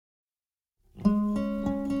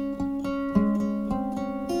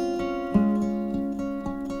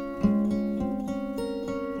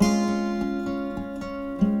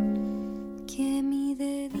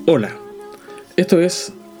Hola, esto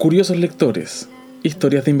es Curiosos Lectores,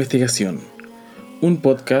 Historias de Investigación, un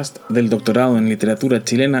podcast del Doctorado en Literatura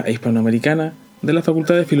Chilena e Hispanoamericana de la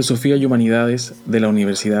Facultad de Filosofía y Humanidades de la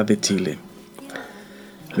Universidad de Chile.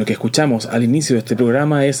 Lo que escuchamos al inicio de este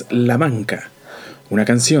programa es La Manca, una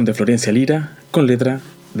canción de Florencia Lira con letra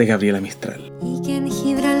de Gabriela Mistral. Y que en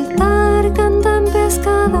Gibraltar cantan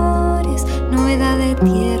pescadores, novedad de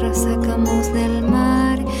tierra sacamos del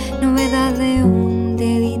mar, novedad de un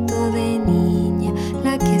dedito de niña,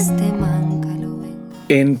 la que esté manca lo ven.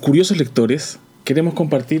 En Curiosos Lectores queremos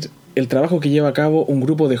compartir el trabajo que lleva a cabo un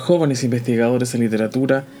grupo de jóvenes investigadores en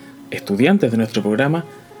literatura, estudiantes de nuestro programa,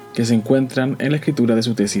 que se encuentran en la escritura de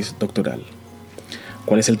su tesis doctoral.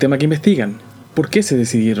 ¿Cuál es el tema que investigan? ¿Por qué se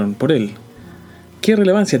decidieron por él? ¿Qué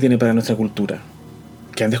relevancia tiene para nuestra cultura?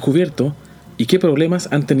 ¿Qué han descubierto? ¿Y qué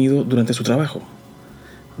problemas han tenido durante su trabajo?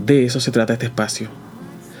 De eso se trata este espacio.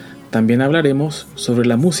 También hablaremos sobre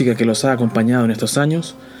la música que los ha acompañado en estos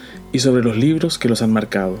años y sobre los libros que los han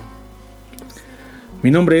marcado.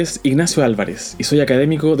 Mi nombre es Ignacio Álvarez y soy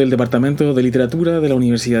académico del Departamento de Literatura de la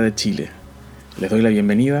Universidad de Chile. Les doy la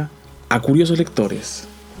bienvenida a Curiosos Lectores,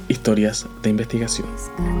 Historias de Investigación.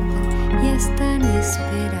 Y están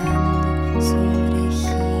esperando sobre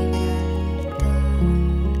Gibraltar.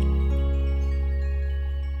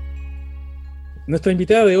 Nuestra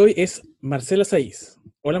invitada de hoy es Marcela Saiz.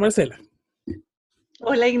 Hola Marcela.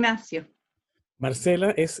 Hola Ignacio.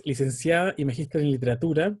 Marcela es licenciada y magíster en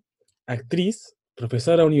literatura, actriz,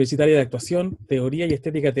 profesora universitaria de actuación, teoría y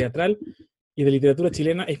estética teatral y de literatura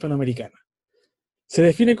chilena e hispanoamericana. Se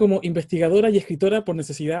define como investigadora y escritora por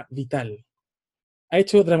necesidad vital. Ha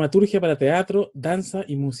hecho dramaturgia para teatro, danza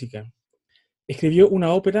y música. Escribió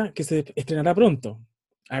una ópera que se estrenará pronto.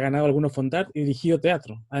 Ha ganado algunos Fondar y dirigido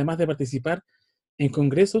teatro, además de participar en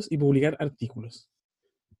congresos y publicar artículos.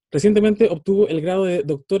 Recientemente obtuvo el grado de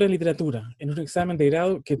doctora en literatura en un examen de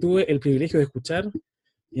grado que tuve el privilegio de escuchar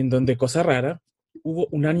y en donde, cosa rara, hubo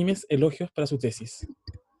unánimes elogios para su tesis.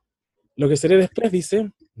 Lo que seré después, dice,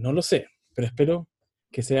 no lo sé, pero espero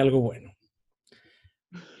que sea algo bueno.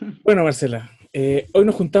 Bueno, Marcela, hoy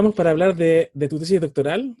nos juntamos para hablar de tu tesis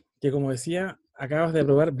doctoral, que como decía, acabas de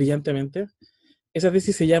aprobar brillantemente. Esa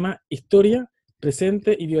tesis se llama Historia,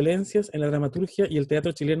 Presente y Violencias en la Dramaturgia y el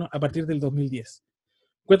Teatro Chileno a partir del 2010.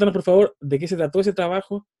 Cuéntanos, por favor, de qué se trató ese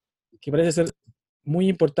trabajo, que parece ser muy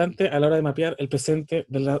importante a la hora de mapear el presente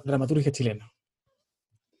de la dramaturgia chilena.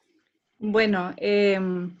 Bueno,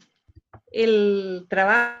 el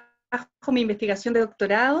trabajo, mi investigación de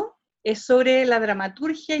doctorado, es sobre la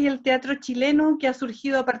dramaturgia y el teatro chileno que ha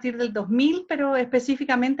surgido a partir del 2000, pero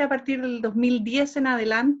específicamente a partir del 2010 en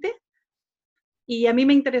adelante. Y a mí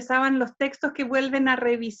me interesaban los textos que vuelven a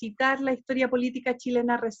revisitar la historia política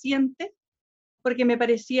chilena reciente, porque me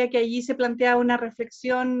parecía que allí se planteaba una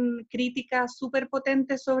reflexión crítica súper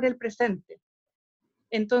potente sobre el presente.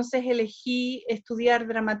 Entonces elegí estudiar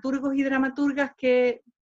dramaturgos y dramaturgas que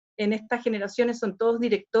en estas generaciones son todos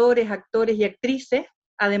directores, actores y actrices,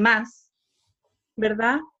 además,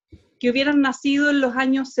 ¿verdad? Que hubieran nacido en los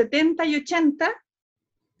años 70 y 80,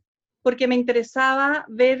 porque me interesaba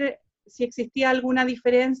ver si existía alguna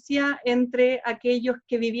diferencia entre aquellos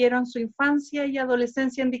que vivieron su infancia y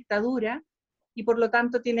adolescencia en dictadura, y por lo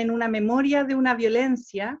tanto tienen una memoria de una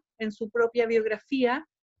violencia en su propia biografía,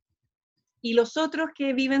 y los otros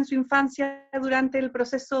que viven su infancia durante el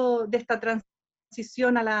proceso de esta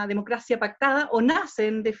transición a la democracia pactada, o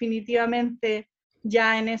nacen definitivamente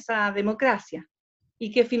ya en esa democracia,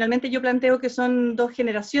 y que finalmente yo planteo que son dos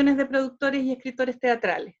generaciones de productores y escritores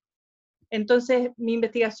teatrales. Entonces mi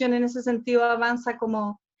investigación en ese sentido avanza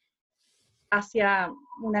como hacia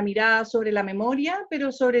una mirada sobre la memoria,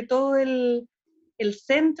 pero sobre todo el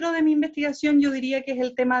centro de mi investigación yo diría que es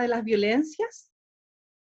el tema de las violencias,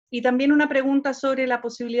 y también una pregunta sobre la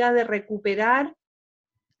posibilidad de recuperar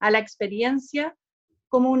a la experiencia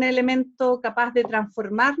como un elemento capaz de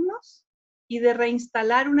transformarnos y de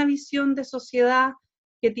reinstalar una visión de sociedad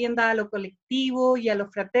que tienda a lo colectivo y a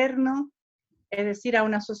lo fraterno, es decir, a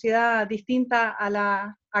una sociedad distinta a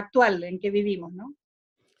la actual en que vivimos, ¿no?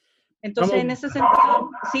 Entonces, en ese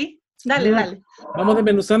sentido, ¿sí? Dale. Vamos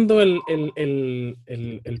desmenuzando el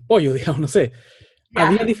pollo, digamos, no sé. Ya.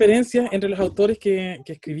 ¿Había diferencias entre los autores que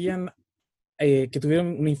escribían, que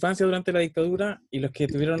tuvieron una infancia durante la dictadura y los que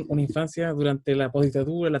tuvieron una infancia durante la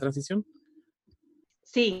postdictadura, la transición?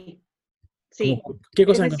 Sí. ¿Qué Es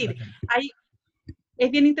cosas decir, encontraste? es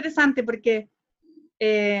bien interesante porque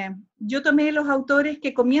yo tomé los autores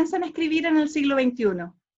que comienzan a escribir en el siglo XXI.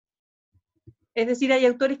 Es decir, hay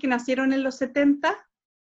autores que nacieron en los 70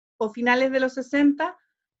 o finales de los 60,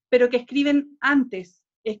 pero que escriben antes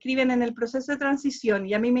escriben en el proceso de transición,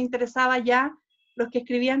 y a mí me interesaba ya los que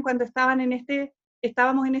escribían cuando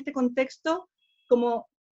estábamos en este contexto como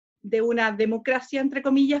de una democracia, entre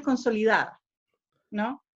comillas, consolidada,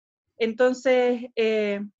 ¿no? Entonces,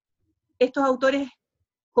 estos autores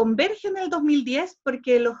convergen en el 2010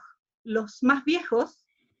 porque los más viejos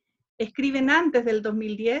escriben antes del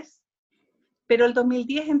 2010, pero el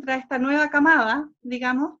 2010 entra esta nueva camada,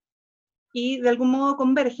 digamos, y de algún modo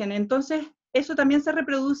convergen. Entonces, eso también se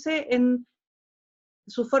reproduce en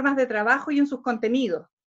sus formas de trabajo y en sus contenidos.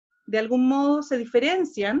 De algún modo se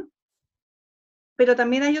diferencian, pero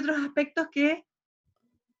también hay otros aspectos que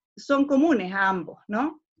son comunes a ambos,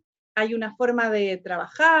 ¿no? Hay una forma de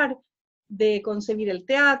trabajar, de concebir el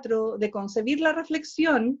teatro, de concebir la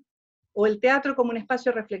reflexión, o el teatro como un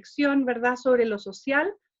espacio de reflexión, ¿verdad?, sobre lo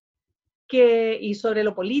social y sobre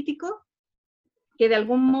lo político, que de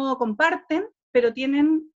algún modo comparten, pero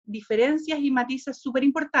tienen diferencias y matices súper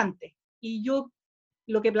importantes. Y yo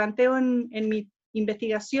lo que planteo en mi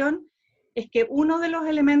investigación es que uno de los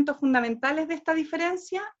elementos fundamentales de esta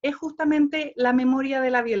diferencia es justamente la memoria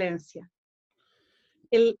de la violencia.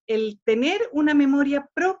 El tener una memoria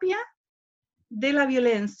propia de la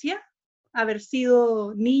violencia, haber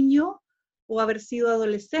sido niño o haber sido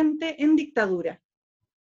adolescente en dictadura.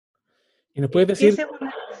 ¿Y nos puedes decir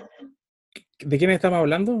de quiénes estamos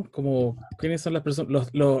hablando? Como, ¿quiénes son las personas,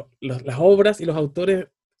 las obras y los autores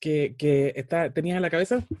que tenías en la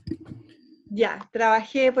cabeza? Ya,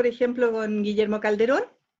 trabajé, por ejemplo, con Guillermo Calderón,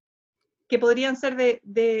 que podrían ser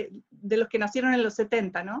de los que nacieron en los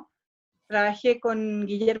 70, ¿no? Trabajé con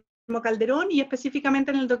Guillermo Calderón y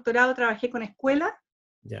específicamente en el doctorado trabajé con Escuela,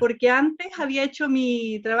 porque antes había hecho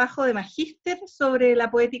mi trabajo de magíster sobre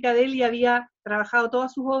la poética de él y había trabajado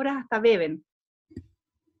todas sus obras hasta Beben.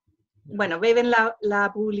 Bueno, Beben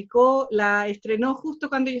la publicó, la estrenó justo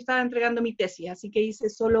cuando yo estaba entregando mi tesis, así que hice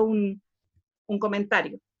solo un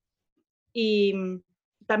comentario. Y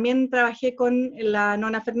también trabajé con la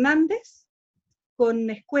Nona Fernández,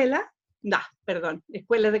 con Escuela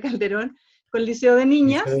de Calderón, con Liceo de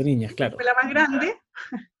Niñas, Liceo de Niñas, claro. Escuela más grande,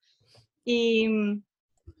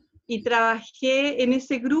 y trabajé en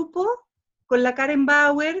ese grupo con la Karen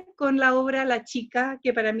Bauer, con la obra La Chica,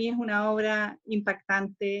 que para mí es una obra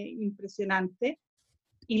impactante, impresionante,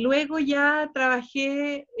 y luego ya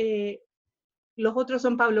trabajé, los otros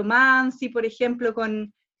son Pablo Manzi, por ejemplo,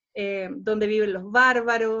 con Donde viven los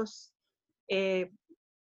bárbaros,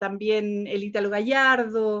 también el Ítalo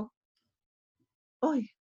Gallardo. ¡Uy!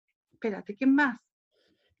 Espérate, ¿qué más?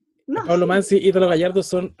 No, Pablo sí. Manzi y Ítalo Gallardo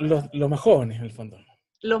son los más jóvenes, en el fondo.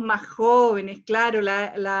 Los más jóvenes, claro,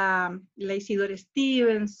 la Isidore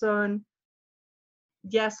Stevenson,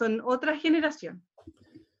 ya son otra generación.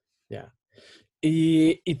 Ya.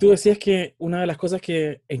 Y tú decías que una de las cosas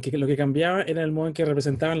lo que cambiaba era el modo en que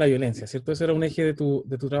representaban la violencia, ¿cierto? Eso era un eje de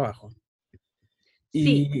tu trabajo.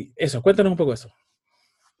 Sí. Y eso, cuéntanos un poco eso.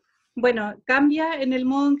 Bueno, cambia en el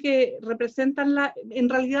modo en que representan en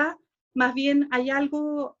realidad, más bien hay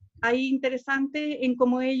algo ahí interesante en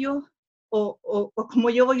cómo ellos, o como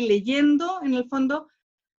yo voy leyendo, en el fondo,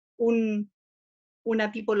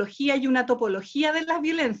 una tipología y una topología de las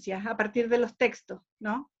violencias a partir de los textos,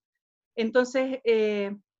 ¿no? Entonces,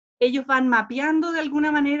 ellos van mapeando de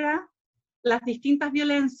alguna manera las distintas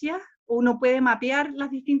violencias, uno puede mapear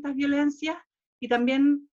las distintas violencias y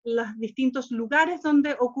también los distintos lugares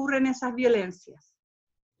donde ocurren esas violencias.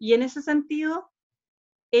 Y en ese sentido,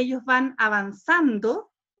 ellos van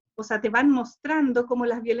avanzando, o sea, te van mostrando cómo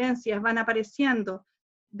las violencias van apareciendo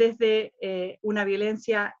desde una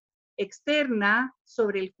violencia externa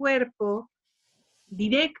sobre el cuerpo,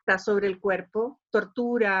 directa sobre el cuerpo,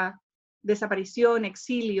 tortura, desaparición,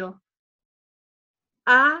 exilio,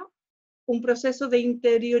 a un proceso de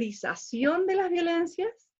interiorización de las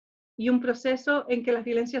violencias y un proceso en que las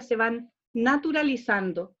violencias se van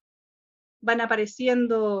naturalizando, van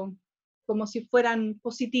apareciendo como si fueran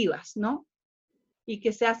positivas, ¿no? Y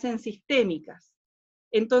que se hacen sistémicas.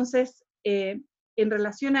 Entonces, en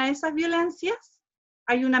relación a esas violencias,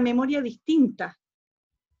 hay una memoria distinta,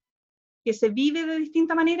 que se vive de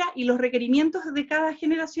distinta manera y los requerimientos de cada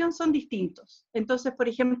generación son distintos. Entonces, por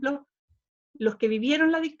ejemplo, los que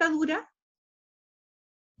vivieron la dictadura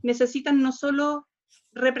necesitan no solo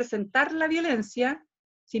representar la violencia,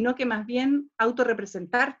 sino que más bien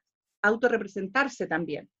autorrepresentarse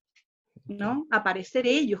también, ¿no? Aparecer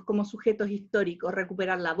ellos como sujetos históricos,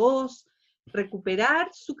 recuperar la voz,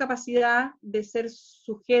 recuperar su capacidad de ser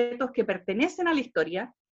sujetos que pertenecen a la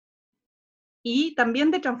historia y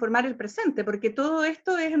también de transformar el presente, porque todo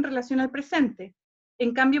esto es en relación al presente.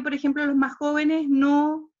 En cambio, por ejemplo, los más jóvenes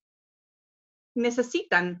no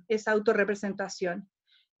necesitan esa autorrepresentación.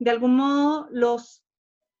 de algún modo los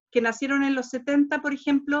que nacieron en los 70, por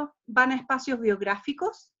ejemplo, van a espacios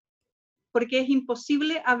biográficos, porque es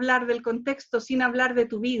imposible hablar del contexto sin hablar de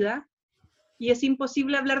tu vida, y es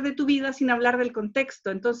imposible hablar de tu vida sin hablar del contexto.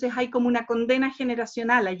 Entonces hay como una condena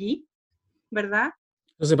generacional allí, ¿verdad?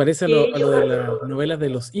 Eso se parece a Que lo ellos, de las novelas de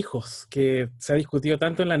los hijos, que se ha discutido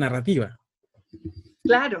tanto en la narrativa.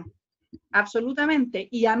 claro, absolutamente.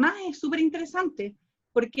 Y además es súper interesante,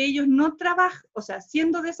 porque ellos no trabajan, o sea,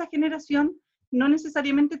 siendo de esa generación, no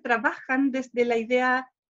necesariamente trabajan desde la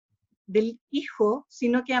idea del hijo,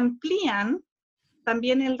 sino que amplían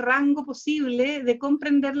también el rango posible de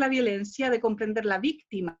comprender la violencia, de comprender la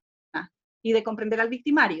víctima y de comprender al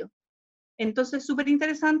victimario. Entonces, súper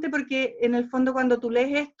interesante porque en el fondo cuando tú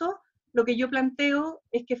lees esto, lo que yo planteo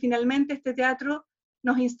es que finalmente este teatro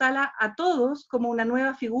nos instala a todos como una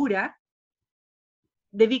nueva figura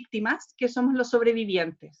de víctimas, que somos los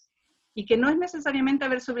sobrevivientes, y que no es necesariamente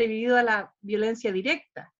haber sobrevivido a la violencia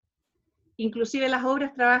directa. Inclusive las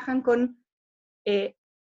obras trabajan con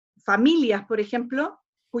familias, por ejemplo,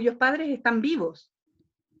 cuyos padres están vivos,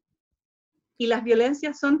 y las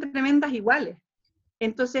violencias son tremendas iguales.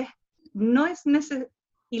 Entonces, no es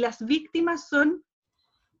y las víctimas son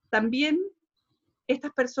también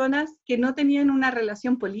estas personas que no tenían una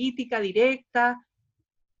relación política directa,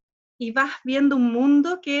 y vas viendo un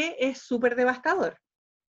mundo que es súper devastador.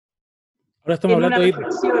 Ahora estamos En una hablando ahí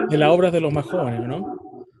reflexión, de las obras de los más jóvenes,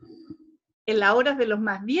 ¿no? en las obras de los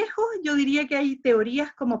más viejos, yo diría que hay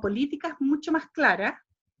teorías como políticas mucho más claras,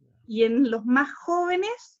 y en los más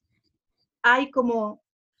jóvenes hay como,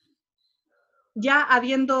 ya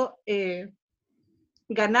habiendo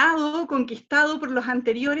ganado, conquistado por los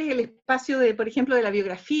anteriores el espacio de, por ejemplo, de la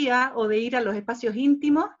biografía o de ir a los espacios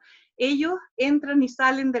íntimos, ellos entran y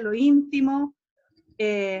salen de lo íntimo,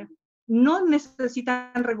 no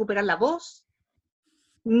necesitan recuperar la voz,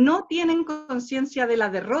 no tienen conciencia de la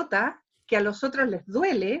derrota, que a los otros les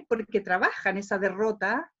duele, porque trabajan esa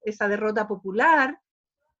derrota popular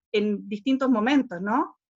en distintos momentos,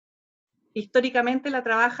 ¿no? Históricamente la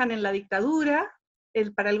trabajan en la dictadura,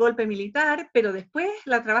 para el golpe militar, pero después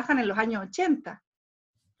la trabajan en los años 80.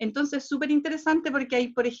 Entonces, súper interesante porque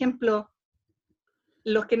hay, por ejemplo,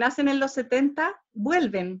 los que nacen en los 70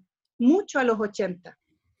 vuelven mucho a los 80,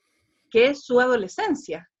 que es su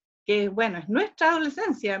adolescencia, que bueno, es nuestra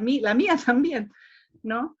adolescencia, la mía también,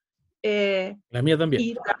 ¿no? La mía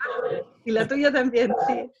también. Y la tuya también,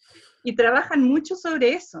 sí. Y trabajan mucho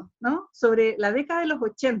sobre eso, ¿no? Sobre la década de los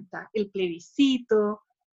 80, el plebiscito,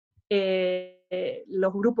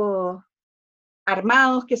 los grupos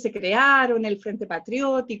armados que se crearon, el Frente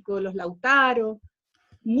Patriótico, los Lautaro,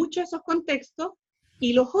 muchos de esos contextos,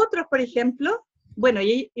 y los otros, por ejemplo, bueno,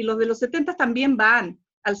 y los de los 70 también van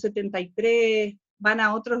al 73, van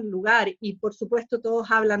a otros lugares, y por supuesto todos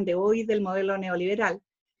hablan de hoy del modelo neoliberal,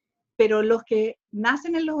 pero los que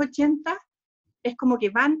nacen en los 80 es como que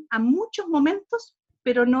van a muchos momentos,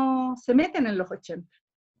 pero no se meten en los 80.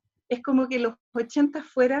 Es como que los 80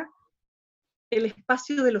 fuera el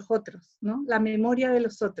espacio de los otros, ¿no? La memoria de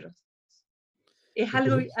los otros. Es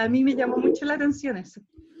algo, a mí me llamó mucho la atención eso.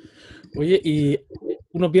 Oye, y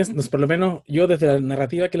uno piensa, por lo menos yo desde la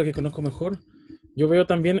narrativa, que es lo que conozco mejor, yo veo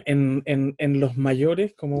también en los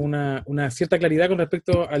mayores como una cierta claridad con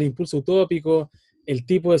respecto al impulso utópico, el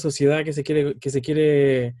tipo de sociedad que se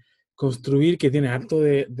quiere construir, que tiene harto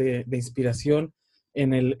de inspiración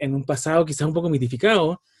en un pasado quizás un poco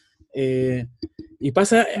mitificado. Y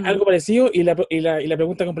pasa algo parecido, y la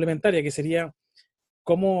pregunta complementaria, que sería,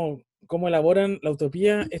 ¿cómo elaboran la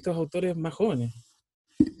utopía estos autores más jóvenes?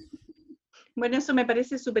 Bueno, eso me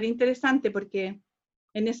parece súper interesante porque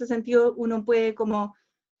en ese sentido uno puede como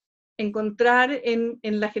encontrar en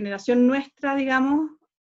la generación nuestra, digamos,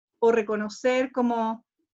 o reconocer como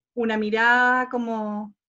una mirada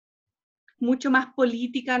como mucho más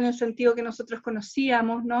política en el sentido que nosotros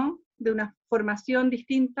conocíamos, ¿no? De una formación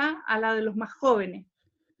distinta a la de los más jóvenes.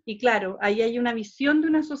 Y claro, ahí hay una visión de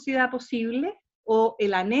una sociedad posible, o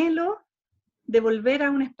el anhelo de volver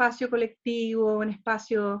a un espacio colectivo, un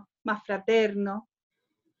espacio más fraterno,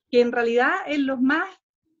 que en realidad en los más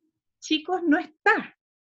chicos no está,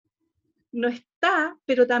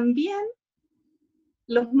 pero también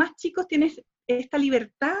los más chicos tienen esta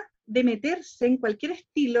libertad de meterse en cualquier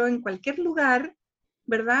estilo, en cualquier lugar,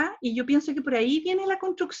 ¿verdad? Y yo pienso que por ahí viene la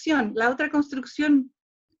construcción, la otra construcción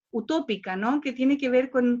utópica, ¿no? Que tiene que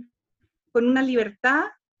ver con una libertad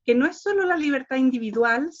que no es solo la libertad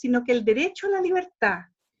individual, sino que el derecho a la libertad.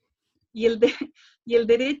 Y el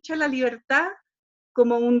derecho a la libertad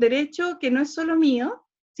como un derecho que no es solo mío,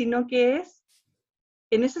 sino que es,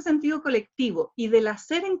 en ese sentido, colectivo, y del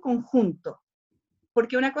hacer en conjunto.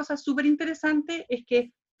 porque una cosa súper interesante es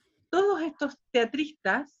que todos estos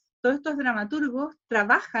teatristas, todos estos dramaturgos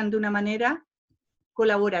trabajan de una manera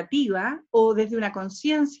colaborativa o desde una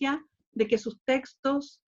conciencia de que sus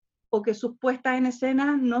textos o que sus puestas en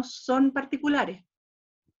escena no son particulares,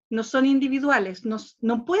 no son individuales,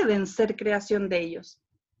 no pueden ser creación de ellos.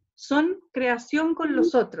 Son creación con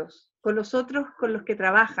los otros con los que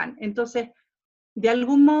trabajan. Entonces, de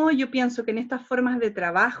algún modo yo pienso que en estas formas de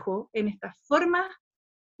trabajo, en estas formas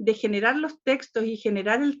de generar los textos y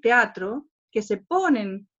generar el teatro que se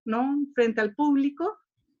ponen, ¿no?, frente al público,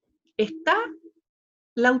 está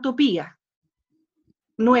la utopía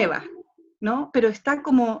nueva, ¿no? Pero está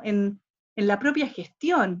como en la propia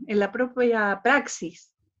gestión, en la propia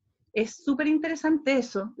praxis. Es súper interesante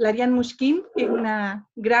eso. Lariane Mouchkine, que es una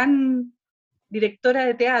gran directora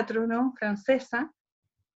de teatro, ¿no?, francesa,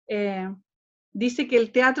 dice que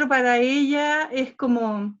el teatro para ella es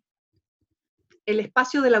como el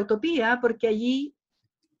espacio de la utopía, porque allí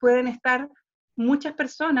pueden estar muchas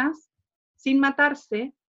personas sin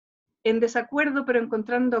matarse, en desacuerdo, pero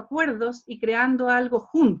encontrando acuerdos y creando algo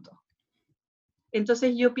juntos.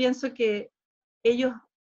 Entonces yo pienso que ellos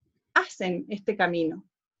hacen este camino,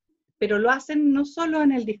 pero lo hacen no solo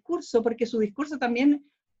en el discurso, porque su discurso también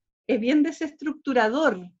es bien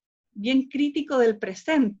desestructurador, bien crítico del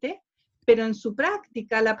presente, pero en su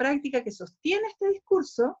práctica, la práctica que sostiene este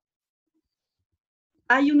discurso,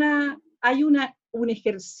 hay un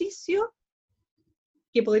ejercicio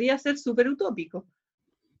que podría ser súper utópico,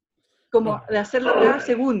 como de hacerlo cada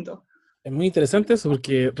segundo. Es muy interesante eso,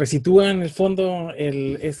 porque resitúa en el fondo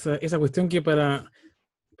esa cuestión que para,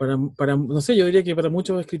 no sé, yo diría que para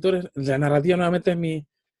muchos escritores, la narrativa nuevamente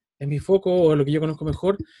es mi foco, o lo que yo conozco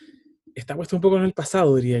mejor, está puesto un poco en el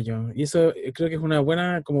pasado, diría yo. Y eso creo que es una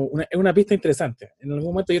buena, es una pista interesante. En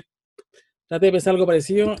algún momento yo traté de pensar algo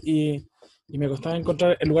parecido y me costaba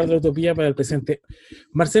encontrar el lugar de la utopía para el presente.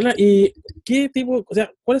 Marcela, ¿y qué tipo, o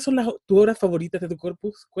sea, cuáles son tus obras favoritas de tu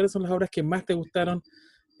corpus? ¿Cuáles son las obras que más te gustaron,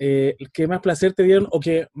 que más placer te dieron o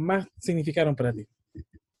que más significaron para ti?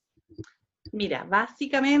 Mira,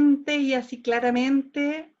 básicamente y así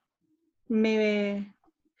claramente me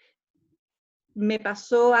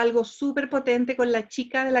pasó algo súper potente con La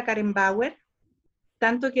chica de la Karen Bauer,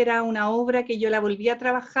 tanto que era una obra que yo la volví a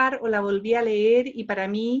trabajar o la volví a leer y para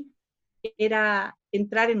mí era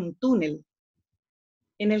entrar en un túnel,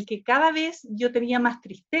 en el que cada vez yo tenía más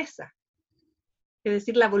tristeza. Es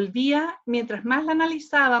decir, la volvía, mientras más la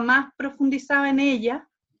analizaba, más profundizaba en ella,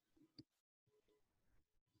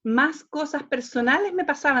 más cosas personales me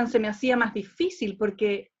pasaban, se me hacía más difícil,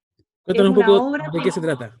 porque Cuéntanos es un una poco obra de qué se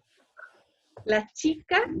trata. La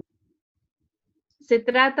chica se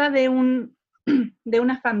trata de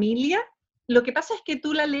una familia. Lo que pasa es que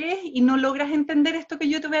tú la lees y no logras entender esto que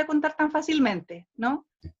yo te voy a contar tan fácilmente, ¿no?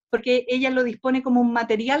 Porque ella lo dispone como un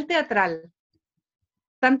material teatral.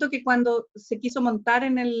 Tanto que cuando se quiso montar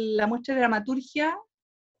en la muestra de dramaturgia,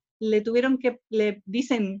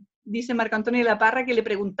 dice Marco Antonio de la Parra que le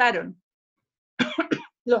preguntaron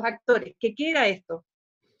los actores que qué era esto,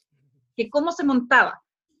 que cómo se montaba,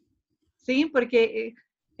 ¿sí? Porque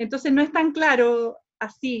entonces no es tan claro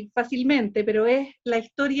así fácilmente, pero es la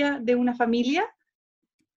historia de una familia,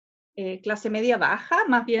 clase media baja,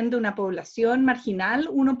 más bien de una población marginal,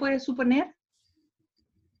 uno puede suponer,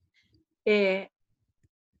 que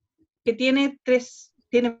tiene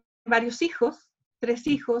varios hijos, 3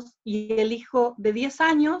 hijos, y el hijo de 10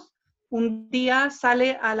 años un día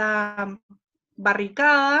sale a la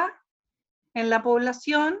barricada en la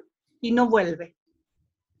población y no vuelve.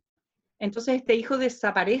 Entonces este hijo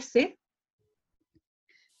desaparece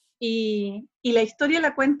y la historia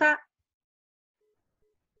la cuenta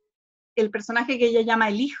el personaje que ella llama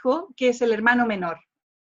el hijo, que es el hermano menor.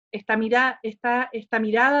 Esta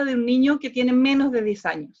mirada de un niño que tiene menos de 10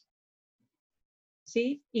 años.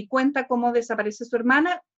 ¿Sí? Y cuenta cómo desaparece su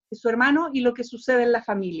hermano y lo que sucede en la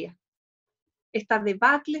familia. Esta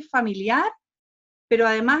debacle familiar, pero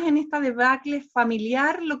además en esta debacle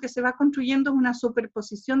familiar lo que se va construyendo es una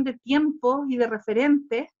superposición de tiempos y de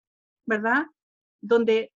referentes, ¿verdad?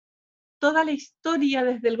 Donde toda la historia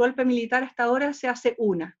desde el golpe militar hasta ahora se hace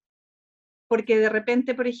una. Porque de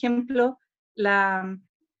repente, por ejemplo, la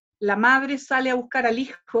madre sale a buscar al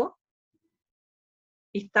hijo,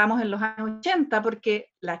 y estamos en los años 80, porque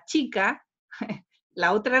la chica,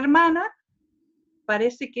 la otra hermana,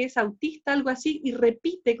 parece que es autista, algo así, y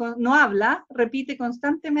no habla, repite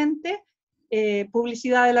constantemente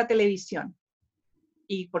publicidad de la televisión.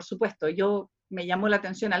 Y por supuesto, me llamó la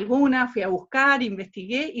atención alguna, fui a buscar,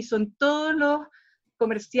 investigué, y son todos los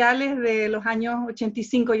comerciales de los años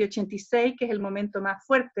 85 y 86, que es el momento más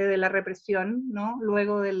fuerte de la represión, ¿no?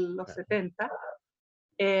 Luego de los 70.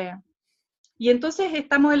 Y entonces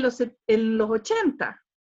estamos en los 80,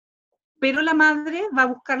 pero la madre va a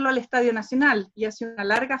buscarlo al Estadio Nacional y hace una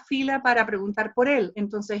larga fila para preguntar por él.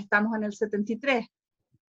 Entonces estamos en el 73,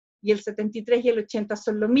 y el 73 y el 80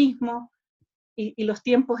 son lo mismo, y los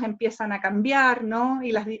tiempos empiezan a cambiar, ¿no?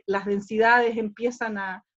 Y las densidades empiezan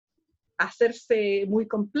a hacerse muy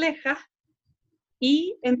complejas,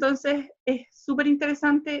 y entonces es súper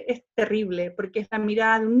interesante, es terrible, porque es la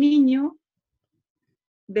mirada de un niño.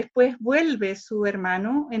 Después vuelve su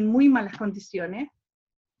hermano en muy malas condiciones,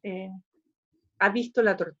 ha visto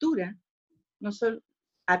la tortura, no solo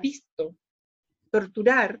ha visto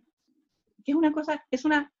torturar, que es una cosa, es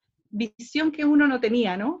una visión que uno no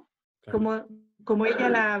tenía, ¿no? Claro. Como ella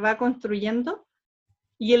la va construyendo,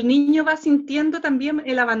 y el niño va sintiendo también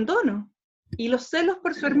el abandono y los celos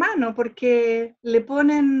por su hermano, porque le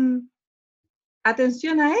ponen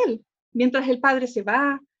atención a él, mientras el padre se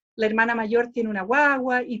va. La hermana mayor tiene una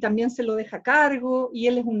guagua y también se lo deja a cargo, y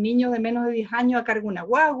él es un niño de menos de 10 años a cargo de una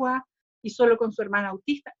guagua, y solo con su hermana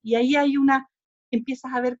autista. Y ahí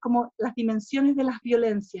empiezas a ver como las dimensiones de las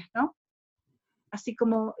violencias, ¿no? Así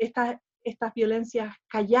como estas violencias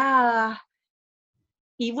calladas.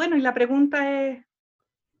 Y bueno, y la pregunta es,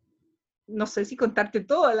 no sé si contarte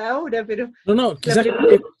toda la obra, pero No, la quizás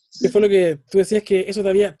pregunta, que fue lo que tú decías, que eso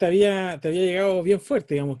te había llegado bien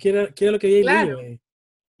fuerte, digamos, ¿qué era lo que habías leído? claro,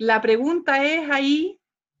 la pregunta es ahí,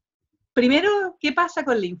 primero, ¿qué pasa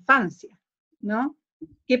con la infancia? ¿No?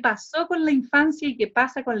 ¿Qué pasó con la infancia y qué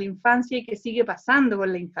pasa con la infancia y qué sigue pasando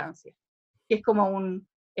con la infancia? Que es como un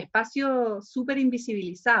espacio súper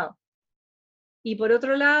invisibilizado. Y por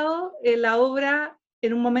otro lado, la obra,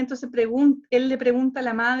 en un momento él le pregunta a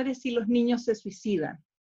la madre si los niños se suicidan,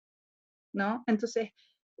 ¿no? Entonces,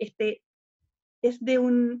 es de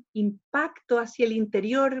un impacto hacia el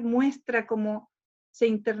interior, muestra cómo se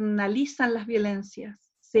internalizan las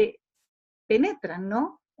violencias, se penetran,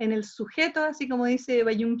 ¿no? En el sujeto, así como dice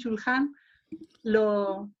Byung-Chul Han,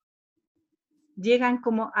 lo llegan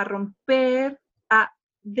como a romper, a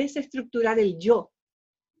desestructurar el yo.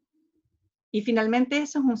 Y finalmente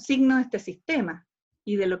eso es un signo de este sistema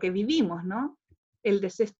y de lo que vivimos, ¿no? El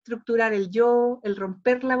desestructurar el yo, el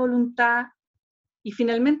romper la voluntad, y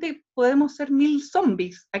finalmente podemos ser 1000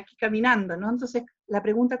 zombies aquí caminando, ¿no? Entonces la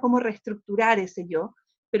pregunta es cómo reestructurar ese yo,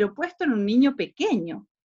 pero puesto en un niño pequeño,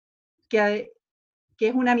 que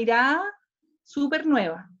es una mirada súper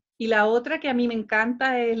nueva. Y la otra que a mí me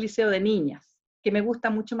encanta es el Liceo de Niñas, que me gusta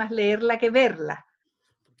mucho más leerla que verla,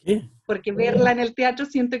 ¿Qué? porque verla en el teatro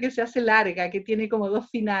siento que se hace larga, que tiene como 2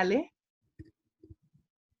 finales,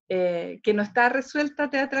 que no está resuelta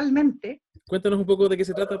teatralmente. Cuéntanos un poco de qué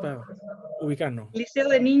se trata para ubicarnos. Liceo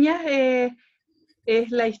de Niñas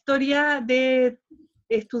es la historia de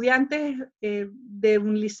estudiantes de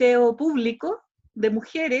un liceo público, de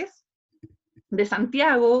mujeres, de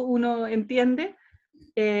Santiago, uno entiende,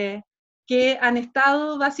 que han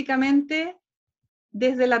estado básicamente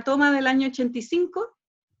desde la toma del año 85,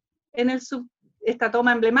 esta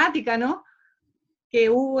toma emblemática, ¿no?, que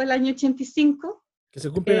hubo el año 85. Que se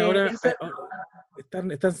cumplen ahora,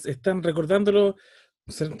 están recordándolo,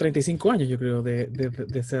 serán 35 años, yo creo, de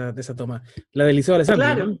esa toma. La del Liceo Alessandri,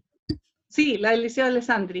 Claro, ¿no? sí, la del Liceo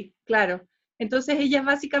Alessandri, claro. Entonces ellas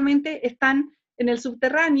básicamente están en el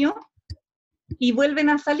subterráneo y vuelven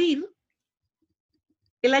a salir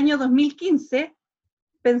el año 2015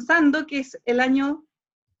 pensando que es el año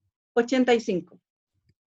 85.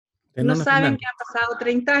 No Nona saben que Fernández. han pasado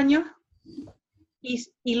 30 años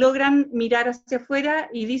y logran mirar hacia afuera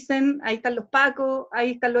y dicen, ahí están los pacos,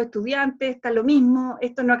 ahí están los estudiantes, está lo mismo,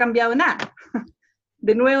 esto no ha cambiado nada.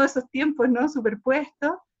 De nuevo esos tiempos, ¿no?,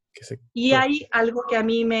 superpuestos. Y hay algo que a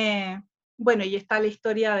mí bueno, y está la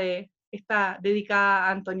historia está dedicada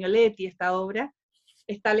a Antonio Letti, esta obra,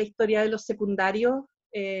 está la historia de los secundarios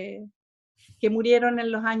que murieron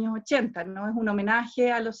en los años 80, ¿no? Es un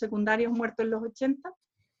homenaje a los secundarios muertos en los 80.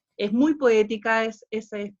 Es muy poética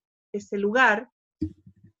ese lugar,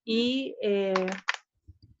 y en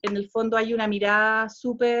el fondo hay una mirada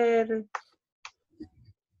súper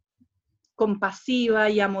compasiva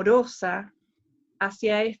y amorosa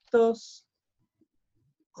hacia estos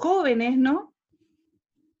jóvenes, ¿no?,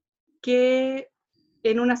 que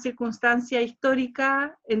en una circunstancia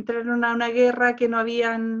histórica entraron a una guerra que no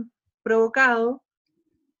habían provocado,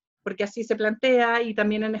 porque así se plantea, y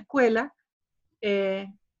también en escuela,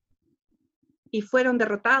 y fueron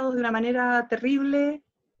derrotados de una manera terrible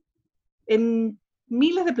en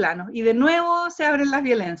miles de planos, y de nuevo se abren las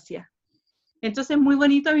violencias. Entonces, muy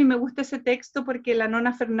bonito, a mí me gusta ese texto porque la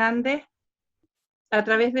Nona Fernández, a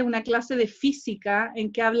través de una clase de física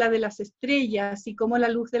en que habla de las estrellas y cómo la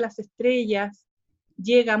luz de las estrellas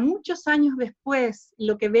llega muchos años después,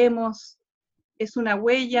 lo que vemos es una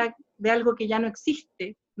huella de algo que ya no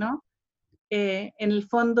existe, ¿no? En el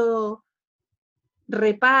fondo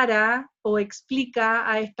repara o explica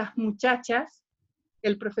a estas muchachas,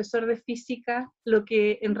 el profesor de física, lo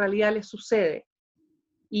que en realidad les sucede.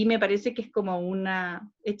 Y me parece que es como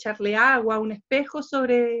echarle agua a un espejo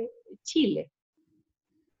sobre Chile.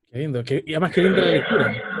 Qué lindo, y además qué linda la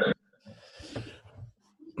lectura.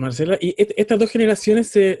 Marcela, y estas dos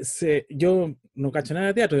generaciones yo no cacho nada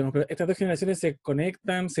de teatro, digamos, pero estas dos generaciones se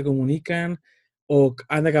conectan, se comunican, o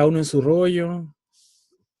anda cada uno en su rollo.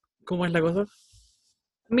 ¿Cómo es la cosa?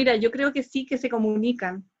 Mira, yo creo que sí que se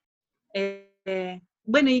comunican.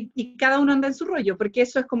 Bueno, y cada uno anda en su rollo, porque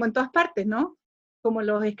eso es como en todas partes, ¿no? Como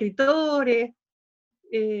los escritores,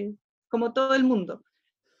 como todo el mundo.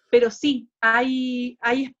 Pero sí, hay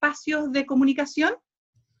espacios de comunicación,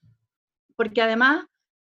 porque además,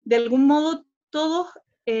 de algún modo, todos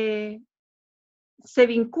se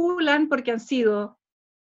vinculan porque han sido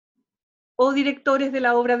o directores de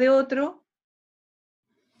la obra de otro,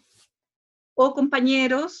 o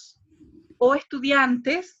compañeros, o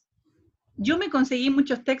estudiantes. Yo me conseguí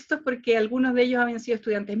muchos textos porque algunos de ellos habían sido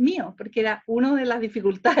estudiantes míos, porque una de las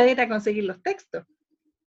dificultades era conseguir los textos,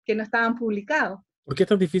 que no estaban publicados. ¿Por qué es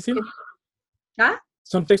tan difícil? ¿Ah?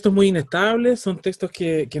 ¿Son textos muy inestables? ¿Son textos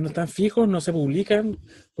que no están fijos, no se publican?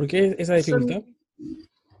 ¿Por qué esa dificultad?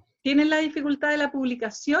 Tienen la dificultad de la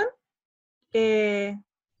publicación,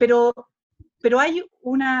 pero hay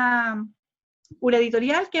una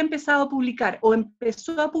editorial que ha empezado a publicar, o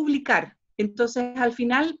empezó a publicar. Entonces, al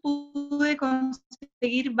final pude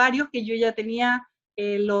conseguir varios que yo ya tenía,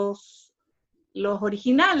 los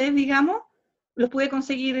originales, digamos, los pude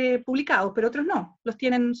conseguir publicados, pero otros no, los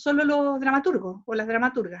tienen solo los dramaturgos o las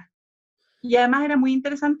dramaturgas. Y además era muy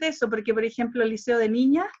interesante eso, porque por ejemplo el Liceo de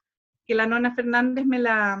Niñas, que la Nona Fernández me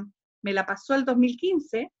la pasó el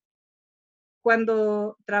 2015,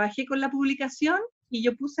 cuando trabajé con la publicación, y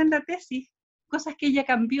yo puse en la tesis cosas que ella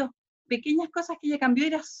cambió, pequeñas cosas que ella cambió,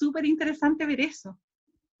 era súper interesante ver eso.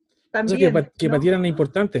 También, Cosas que ¿no? para ti eran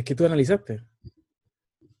importantes, que tú analizaste.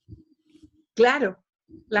 Claro,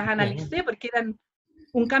 las analicé porque eran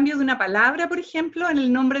un cambio de una palabra, por ejemplo, en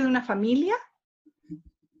el nombre de una familia,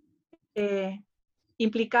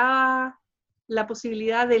 implicaba la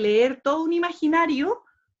posibilidad de leer todo un imaginario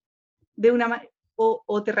de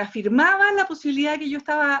o te reafirmaba la posibilidad que yo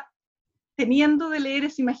estaba teniendo de leer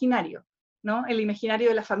ese imaginario, ¿no? El imaginario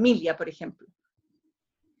de la familia, por ejemplo.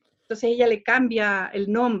 Entonces ella le cambia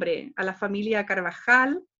el nombre a la familia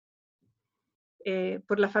Carvajal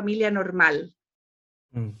por la familia Normal.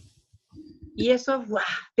 Y eso ¡buah!,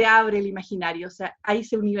 te abre el imaginario, o sea, ahí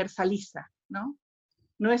se universaliza, ¿no?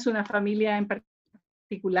 No es una familia en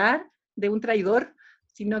particular de un traidor,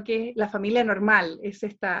 sino que la familia normal es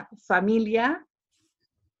esta familia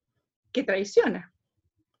que traiciona,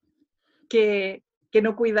 que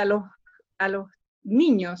no cuida a los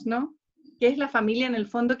niños, ¿no? Que es la familia en el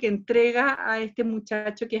fondo que entrega a este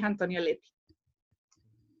muchacho que es Antonio Leti.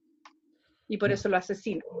 Y por eso lo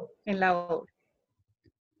asesina en la obra.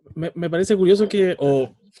 Me parece curioso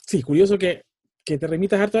curioso que te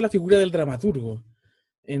remitas harto a la figura del dramaturgo.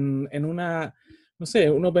 En una, no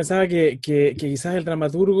sé, uno pensaba que quizás el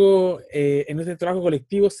dramaturgo en este trabajo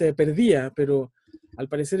colectivo se perdía, pero al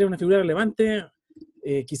parecer es una figura relevante,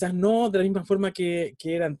 quizás no de la misma forma que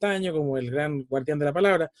era antaño, como el gran guardián de la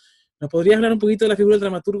palabra. ¿Nos podrías hablar un poquito de la figura del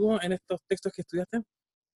dramaturgo en estos textos que estudiaste?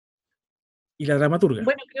 Y la dramaturga.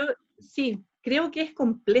 Bueno, creo que es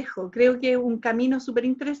complejo, creo que un camino súper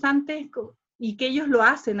interesante, y que ellos lo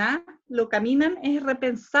hacen, lo caminan, es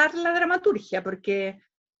repensar la dramaturgia, porque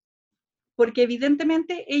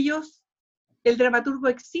evidentemente el dramaturgo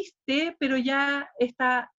existe, pero ya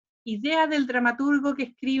esta idea del dramaturgo que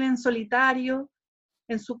escribe en solitario,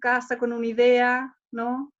 en su casa con una idea,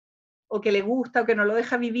 ¿no? O que le gusta o que no lo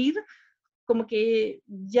deja vivir, como que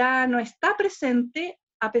ya no está presente,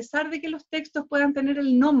 a pesar de que los textos puedan tener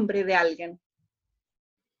el nombre de alguien.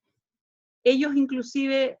 Ellos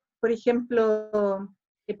inclusive, por ejemplo,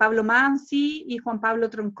 Pablo Mansi y Juan Pablo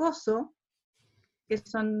Troncoso, que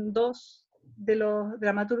son dos de los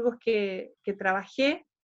dramaturgos que trabajé,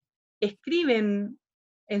 escriben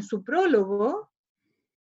en su prólogo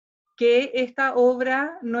que esta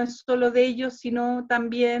obra no es solo de ellos, sino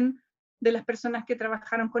también de las personas que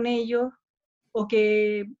trabajaron con ellos, o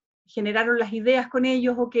que generaron las ideas con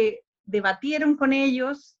ellos, o que debatieron con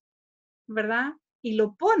ellos, ¿verdad? Y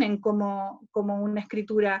lo ponen como una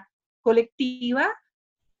escritura colectiva,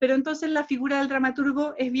 pero entonces la figura del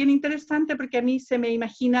dramaturgo es bien interesante porque a mí se me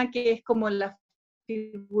imagina que es como la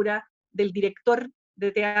figura del director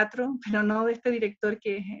de teatro, pero no de este director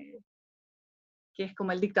que es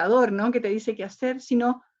como el dictador, ¿no? Que te dice qué hacer,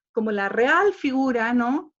 sino como la real figura,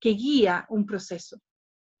 ¿no? Que guía un proceso,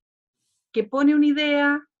 que pone una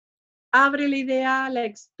idea, abre la idea, la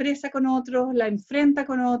expresa con otros, la enfrenta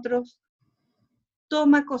con otros,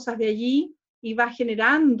 toma cosas de allí y va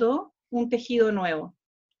generando un tejido nuevo.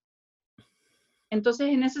 Entonces,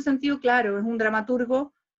 en ese sentido, claro, es un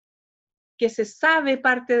dramaturgo que se sabe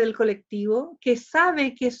parte del colectivo, que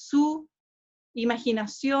sabe que su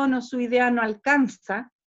imaginación o su idea no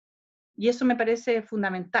alcanza, y eso me parece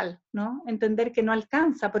fundamental, ¿no? Entender que no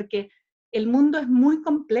alcanza, porque el mundo es muy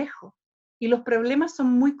complejo y los problemas son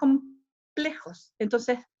muy complejos.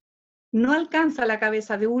 Entonces, no alcanza la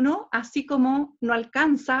cabeza de uno, así como no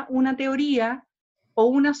alcanza una teoría o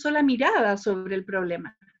una sola mirada sobre el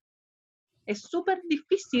problema. Es súper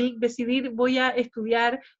difícil decidir voy a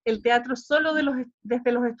estudiar el teatro solo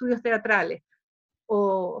desde los estudios teatrales,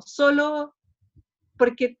 o solo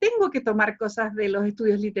porque tengo que tomar cosas de los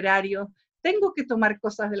estudios literarios, tengo que tomar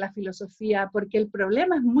cosas de la filosofía, porque el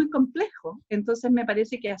problema es muy complejo. Entonces me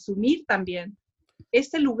parece que asumir también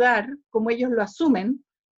ese lugar, como ellos lo asumen,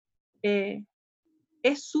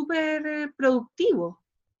 es súper productivo,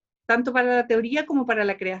 tanto para la teoría como para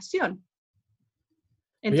la creación.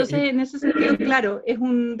 Entonces, Oye, en ese sentido, claro, es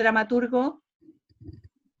un dramaturgo.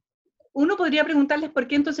 Uno podría preguntarles por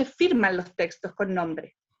qué entonces firman los textos con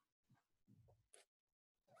nombre.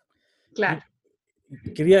 Claro.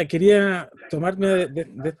 quería tomarme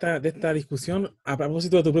de esta discusión a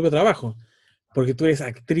propósito de tu propio trabajo, porque tú eres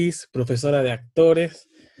actriz, profesora de actores,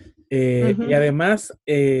 y además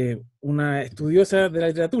una estudiosa de la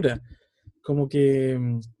literatura. Como que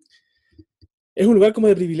es un lugar como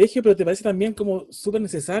de privilegio, pero ¿te parece también como súper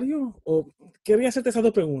necesario? O querría hacerte esas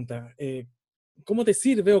dos preguntas. ¿Cómo te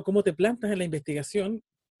sirve o cómo te plantas en la investigación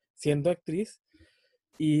siendo actriz?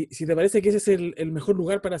 Y si te parece que ese es el mejor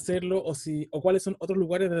lugar para hacerlo, o cuáles son otros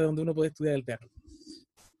lugares desde donde uno puede estudiar el teatro.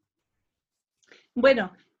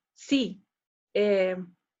 Bueno, sí.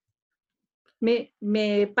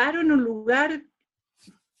 Me paro en un lugar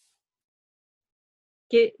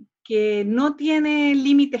que no tiene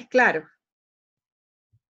límites claros,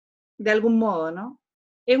 de algún modo, ¿no?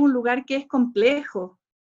 Es un lugar que es complejo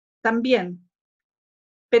también,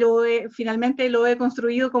 pero finalmente lo he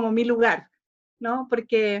construido como mi lugar, ¿no?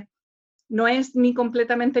 Porque no es ni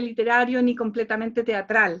completamente literario ni completamente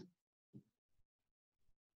teatral.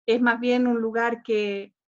 Es más bien un lugar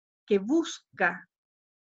que busca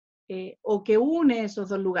o que une esos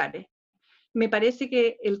dos lugares. Me parece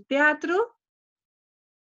que el teatro,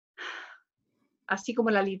 así como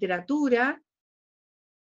la literatura,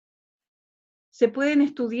 se pueden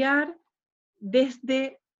estudiar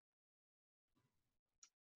desde...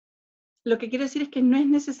 Lo que quiero decir es que no es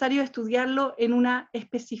necesario estudiarlo en una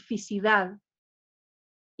especificidad.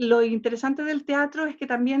 Lo interesante del teatro es que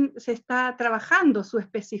también se está trabajando su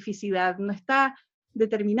especificidad, no está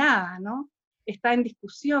determinada, ¿no? Está en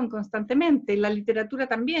discusión constantemente. En la literatura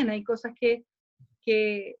también hay cosas que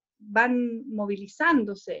van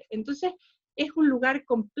movilizándose. Entonces, es un lugar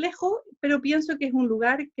complejo, pero pienso que es un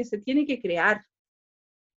lugar que se tiene que crear,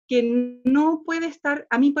 que no puede estar,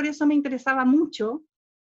 a mí por eso me interesaba mucho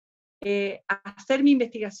hacer mi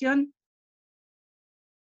investigación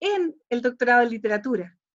en el doctorado en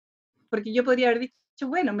literatura, porque yo podría haber dicho,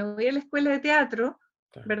 bueno, me voy a la escuela de teatro,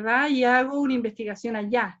 Claro. ¿verdad? Y hago una investigación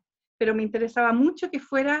allá, pero me interesaba mucho que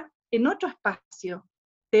fuera en otro espacio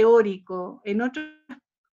teórico, en otro,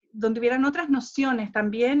 donde hubieran otras nociones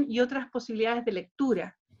también y otras posibilidades de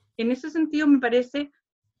lectura. En ese sentido me parece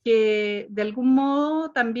que de algún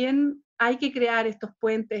modo también hay que crear estos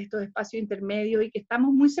puentes, estos espacios intermedios y que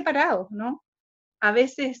estamos muy separados, ¿no? A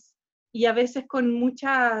veces, y a veces con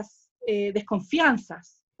muchas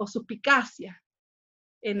desconfianzas o suspicacias.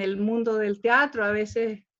 En el mundo del teatro, a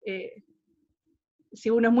veces, si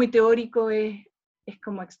uno es muy teórico, es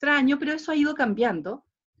como extraño, pero eso ha ido cambiando,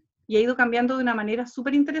 y ha ido cambiando de una manera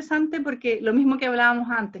súper interesante, porque lo mismo que hablábamos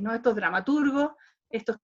antes, ¿no? Estos dramaturgos,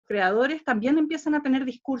 estos creadores, también empiezan a tener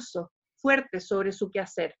discursos fuertes sobre su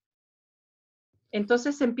quehacer.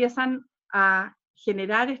 Entonces se empiezan a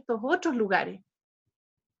generar estos otros lugares.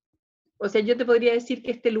 O sea, yo te podría decir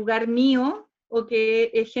que este lugar mío, o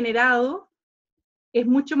que he generado, es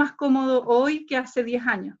mucho más cómodo hoy que hace 10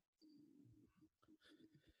 años.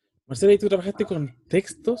 Marcela, ¿y tú trabajaste con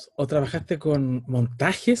textos o trabajaste con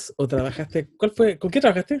montajes o con qué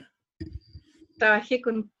trabajaste? Trabajé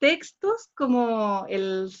con textos como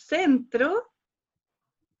el centro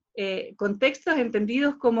textos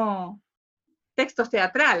entendidos como textos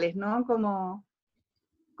teatrales, ¿no? Como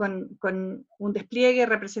con un despliegue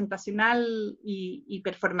representacional y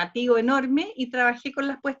performativo enorme, y trabajé con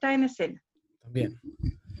las puestas en escena.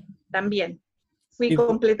 También. Fui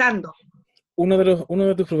completando. Uno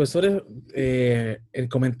de tus profesores él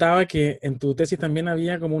comentaba que en tu tesis también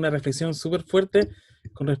había como una reflexión súper fuerte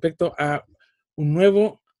con respecto a un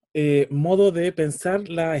nuevo modo de pensar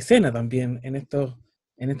la escena también en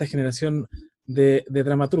esta generación de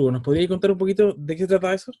dramaturgos. ¿Nos podrías contar un poquito de qué se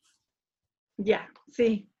trata eso? Ya,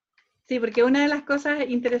 sí. Sí, porque una de las cosas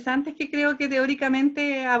interesantes que creo que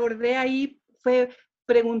teóricamente abordé ahí fue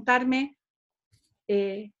preguntarme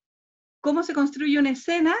cómo se construye una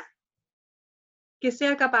escena que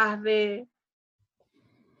sea capaz de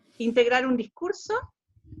integrar un discurso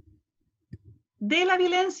de la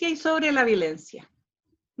violencia y sobre la violencia,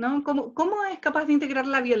 ¿no? ¿Cómo es capaz de integrar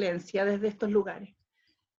la violencia desde estos lugares?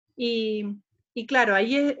 Y claro,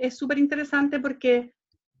 ahí es súper interesante porque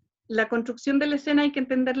la construcción de la escena hay que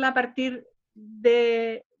entenderla a partir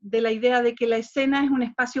de la idea de que la escena es un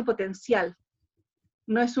espacio potencial,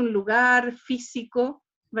 no es un lugar físico,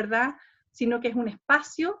 ¿verdad? Sino que es un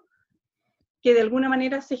espacio que de alguna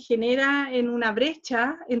manera se genera en una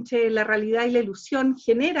brecha entre la realidad y la ilusión,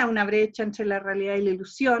 genera una brecha entre la realidad y la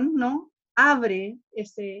ilusión, ¿no? Abre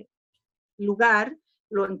ese lugar,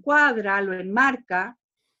 lo encuadra, lo enmarca,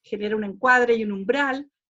 genera un encuadre y un umbral,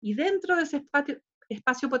 y dentro de ese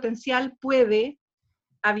espacio potencial puede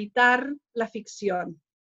habitar la ficción,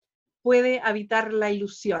 puede habitar la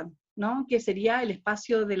ilusión, ¿no? Que sería el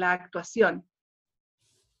espacio de la actuación.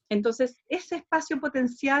 Entonces, ese espacio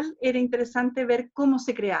potencial era interesante ver cómo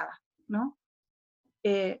se creaba, ¿no?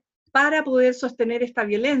 Para poder sostener esta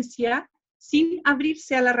violencia sin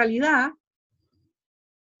abrirse a la realidad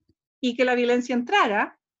y que la violencia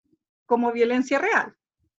entrara como violencia real.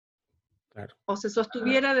 Claro. O se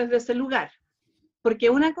sostuviera desde ese lugar. Porque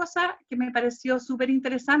una cosa que me pareció súper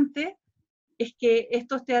interesante es que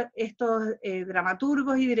estos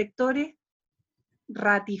dramaturgos y directores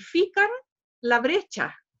ratifican la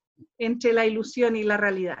brecha entre la ilusión y la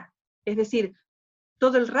realidad. Es decir,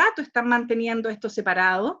 todo el rato están manteniendo esto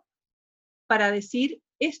separado para decir,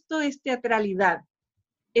 esto es teatralidad,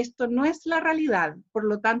 esto no es la realidad, por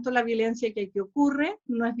lo tanto la violencia que ocurre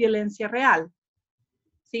no es violencia real.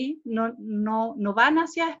 ¿Sí? No van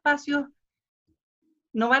hacia espacios,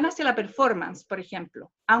 no van hacia la performance, por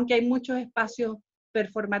ejemplo, aunque hay muchos espacios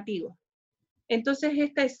performativos. Entonces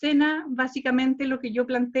esta escena, básicamente lo que yo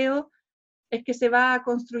planteo es que se va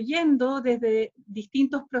construyendo desde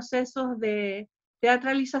distintos procesos de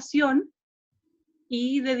teatralización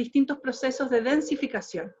y de distintos procesos de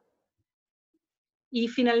densificación. Y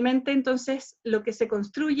finalmente, entonces, lo que se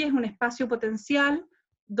construye es un espacio potencial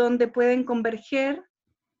donde pueden converger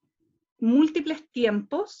múltiples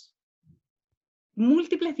tiempos,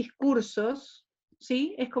 múltiples discursos,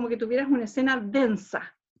 ¿sí? Es como que tuvieras una escena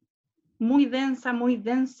densa, muy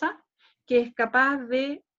densa, que es capaz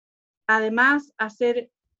de, además,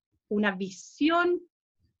 hacer una visión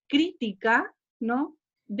crítica, ¿no?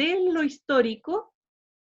 De lo histórico,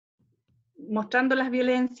 mostrando las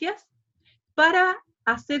violencias, para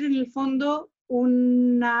hacer en el fondo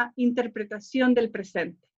una interpretación del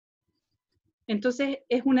presente. Entonces,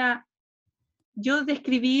 yo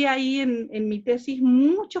describí ahí en mi tesis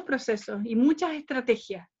muchos procesos y muchas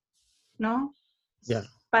estrategias, ¿no? Yeah.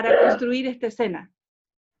 Para construir esta escena.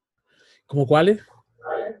 ¿Cómo cuáles?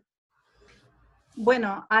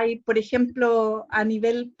 Bueno, hay, por ejemplo, a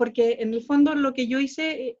nivel, porque en el fondo lo que yo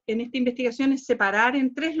hice en esta investigación es separar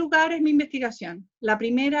en 3 lugares mi investigación. La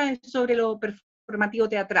primera es sobre lo performativo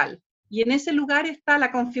teatral, y en ese lugar está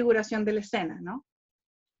la configuración de la escena, ¿no?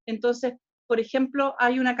 Entonces, por ejemplo,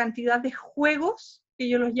 hay una cantidad de juegos, que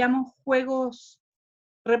yo los llamo juegos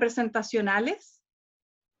representacionales,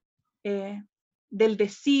 del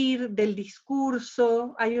decir, del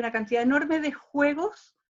discurso, hay una cantidad enorme de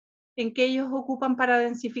juegos en que ellos ocupan para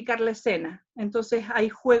densificar la escena. Entonces hay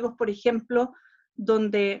juegos, por ejemplo,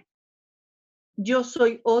 donde yo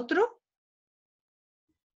soy otro,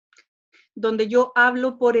 donde yo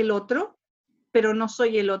hablo por el otro, pero no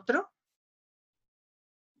soy el otro.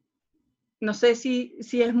 No sé si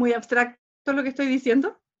es muy abstracto lo que estoy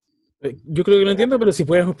diciendo. Yo creo que lo entiendo, pero si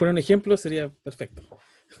puedes poner un ejemplo sería perfecto.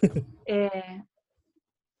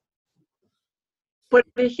 Por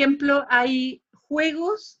ejemplo, hay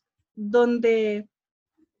juegos donde,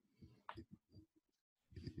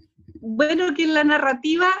 bueno, que en la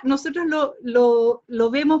narrativa nosotros lo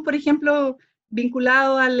vemos, por ejemplo,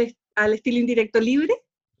 vinculado al estilo indirecto libre.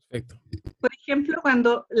 Perfecto. Por ejemplo,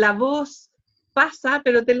 cuando la voz pasa,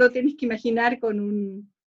 pero te lo tienes que imaginar con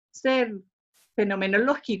ser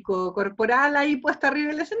fenomenológico, corporal, ahí puesta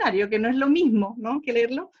arriba del escenario, que no es lo mismo, ¿no?, que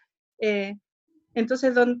leerlo.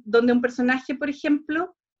 Entonces, donde un personaje, por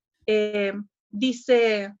ejemplo,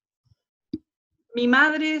 dice, mi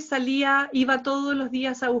madre iba todos los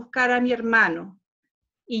días a buscar a mi hermano,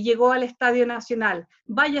 y llegó al Estadio Nacional,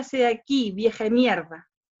 váyase de aquí, vieja de mierda.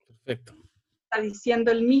 Perfecto. Está diciendo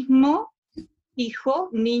el mismo hijo,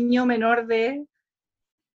 niño menor de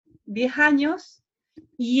 10 años,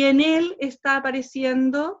 y en él está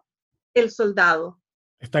apareciendo el soldado.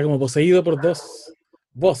 Está como poseído por dos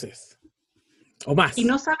voces, o más. Y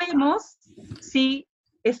no sabemos si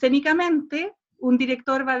escénicamente un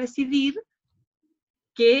director va a decidir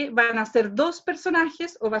que van a ser dos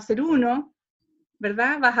personajes o va a ser uno,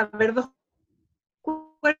 ¿verdad? Vas a ver dos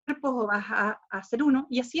cuerpos o vas a hacer uno,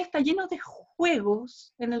 y así está lleno de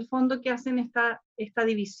juegos, en el fondo, que hacen esta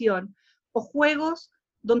división, o juegos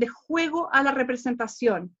donde juego a la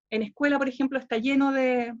representación. En escuela, por ejemplo, está lleno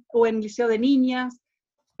o en liceo de niñas,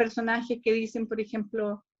 personajes que dicen, por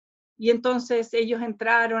ejemplo, y entonces ellos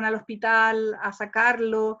entraron al hospital a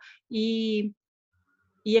sacarlo, y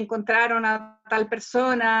encontraron a tal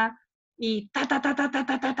persona, y ta, ta, ta, ta, ta,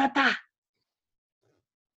 ta, ta, ta, ta.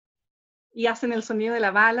 Y hacen el sonido de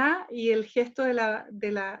la bala y el gesto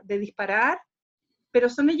de disparar, pero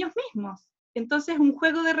son ellos mismos. Entonces, un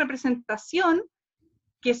juego de representación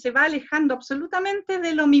que se va alejando absolutamente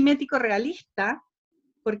de lo mimético realista,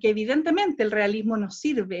 porque evidentemente el realismo no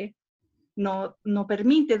sirve, no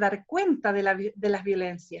permite dar cuenta de las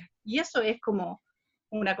violencias. Y eso es como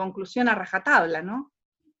una conclusión a rajatabla, ¿no?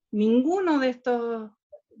 Ninguno de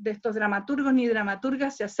estos dramaturgos ni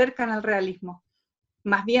dramaturgas se acercan al realismo.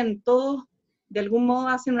 Más bien todos de algún modo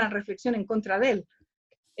hacen una reflexión en contra de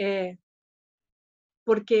él,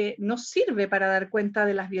 porque no sirve para dar cuenta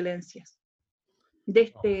de las violencias, de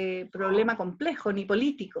este problema complejo, ni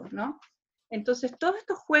político, ¿no? Entonces, todos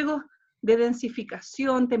estos juegos de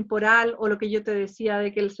densificación temporal, o lo que yo te decía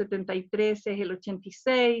de que el 73 es el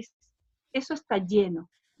 86, eso está lleno.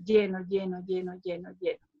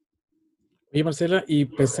 Oye, Marcela, y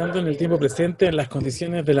pensando en el tiempo presente, en las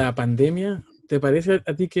condiciones de la pandemia, ¿te parece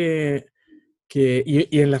a ti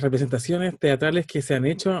y en las representaciones teatrales que se han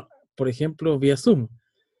hecho, por ejemplo, vía Zoom,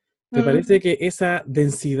 ¿te parece que esa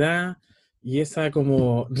densidad y esa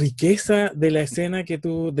como riqueza de la escena que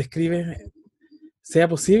tú describes sea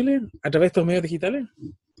posible a través de estos medios digitales?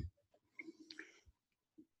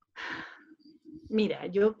 Mira,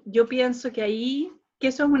 yo pienso que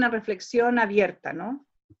eso es una reflexión abierta, ¿no?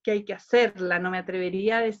 Que hay que hacerla, no me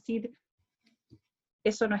atrevería a decir,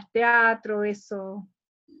 eso no es teatro, eso...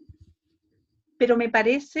 Pero me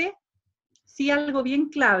parece, sí, algo bien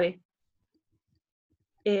clave.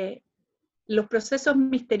 Los procesos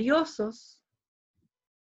misteriosos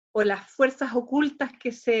o las fuerzas ocultas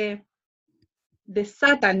que se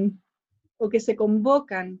desatan o que se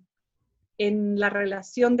convocan en la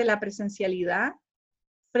relación de la presencialidad,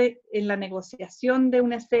 en la negociación de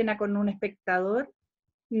una escena con un espectador,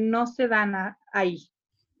 no se dan ahí,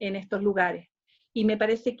 en estos lugares. Y me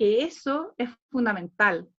parece que eso es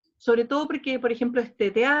fundamental, sobre todo porque, por ejemplo,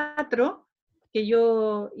 este teatro que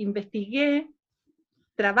yo investigué,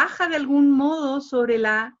 trabaja de algún modo sobre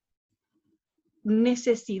la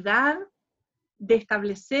necesidad de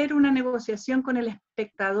establecer una negociación con el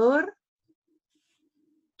espectador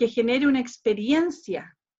que genere una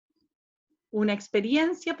experiencia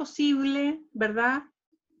posible, ¿verdad?,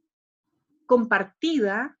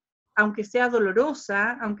 compartida, aunque sea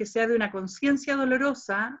dolorosa, aunque sea de una conciencia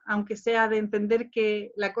dolorosa, aunque sea de entender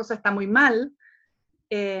que la cosa está muy mal,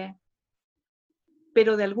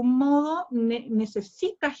 pero de algún modo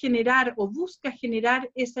necesita generar o busca generar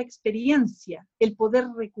esa experiencia, el poder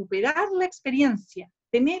recuperar la experiencia,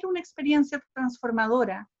 tener una experiencia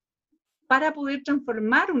transformadora para poder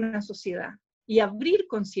transformar una sociedad y abrir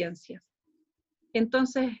conciencias.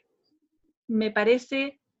 Entonces, me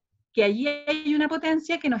parece que allí hay una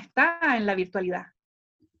potencia que no está en la virtualidad.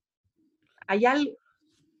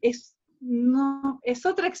 Es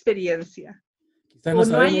otra experiencia. Quizás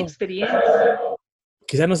no hay experiencia.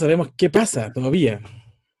 Quizás no sabemos qué pasa todavía.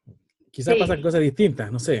 Quizás Sí. pasan cosas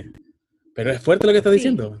distintas, no sé. Pero es fuerte lo que estás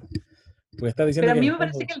diciendo. Porque estás diciendo Pero a que mí me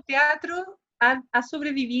parece que el teatro ha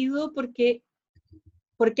sobrevivido porque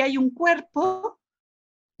hay un cuerpo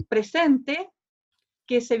presente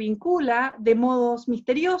que se vincula de modos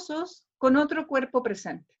misteriosos con otro cuerpo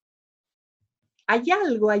presente. Hay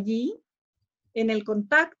algo allí en el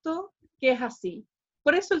contacto que es así.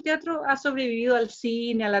 Por eso el teatro ha sobrevivido al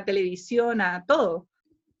cine, a la televisión, a todo.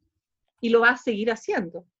 Y lo va a seguir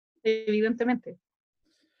haciendo, evidentemente.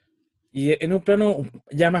 Y en un plano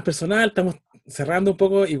ya más personal, estamos cerrando un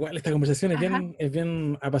poco, igual esta conversación Ajá. es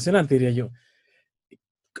bien apasionante, diría yo.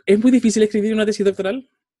 ¿Es muy difícil escribir una tesis doctoral?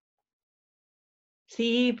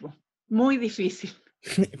 Sí, po, muy difícil.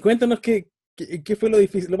 Cuéntanos qué fue lo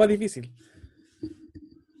difícil, lo más difícil.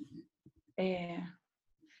 Eh,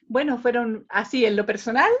 bueno, fueron así en lo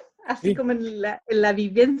personal, así Sí, como en la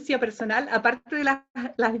vivencia personal, aparte de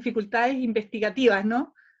las dificultades investigativas,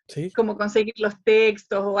 ¿no? sí, Como conseguir los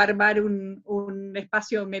textos o armar un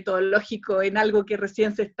espacio metodológico en algo que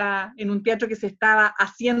recién en un teatro que se estaba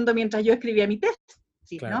haciendo mientras yo escribía mi tesis,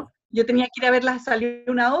 ¿no? claro. Yo tenía que ir a verla, salió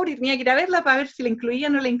una obra y tenía que ir a verla para ver si la incluía o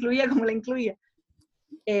no la incluía, como la incluía.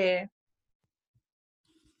 Eh,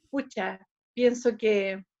 pucha, pienso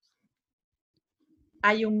que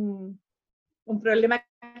hay un problema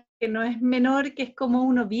que no es menor, que es cómo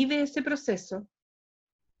uno vive ese proceso.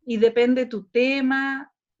 Y depende tu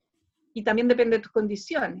tema y también depende de tus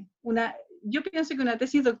condiciones. Yo pienso que una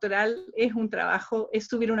tesis doctoral es un trabajo, es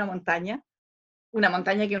subir una montaña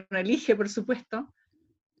que uno elige, por supuesto.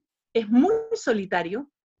 Es muy solitario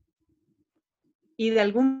y de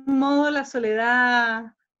algún modo la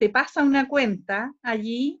soledad te pasa una cuenta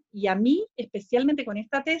allí, y a mí, especialmente con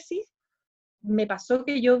esta tesis, me pasó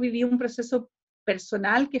que yo viví un proceso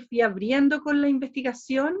personal que fui abriendo con la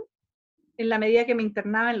investigación en la medida que me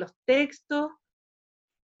internaba en los textos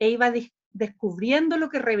e iba descubriendo lo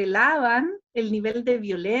que revelaban el nivel de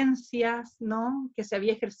violencias, ¿no?, que se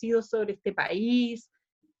había ejercido sobre este país,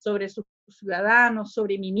 sobre sus ciudadanos,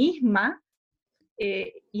 sobre mí misma,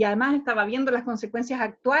 y además estaba viendo las consecuencias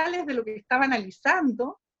actuales de lo que estaba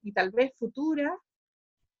analizando y tal vez futuras,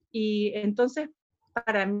 y entonces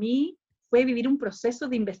para mí fue vivir un proceso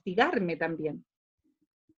de investigarme también.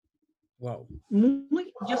 Wow.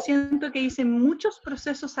 Yo siento que hice muchos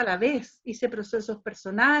procesos a la vez, hice procesos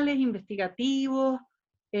personales, investigativos,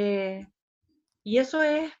 eh, y eso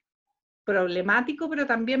es problemático, pero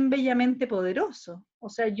también bellamente poderoso. O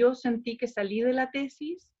sea, yo sentí que salí de la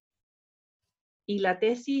tesis, y la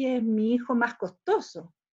tesis es mi hijo más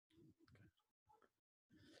costoso.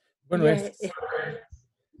 Bueno, Y es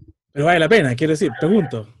pero vale la pena, quiero decir,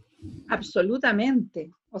 pregunto,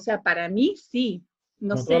 absolutamente. O sea, para mí sí.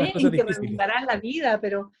 No como todas las sé cosas en qué difíciles. redundará la vida,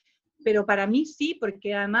 pero para mí sí,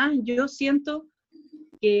 porque además yo siento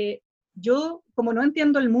que yo, como no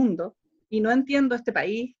entiendo el mundo, y no entiendo este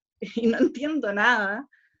país, y no entiendo nada,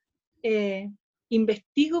 eh,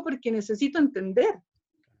 investigo porque necesito entender,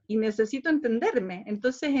 y necesito entenderme.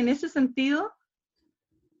 Entonces, en ese sentido,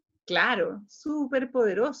 claro, súper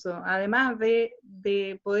poderoso, además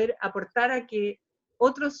de poder aportar a que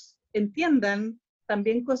otros entiendan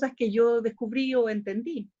también cosas que yo descubrí o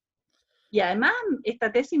entendí. Y además,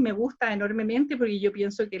 esta tesis me gusta enormemente porque yo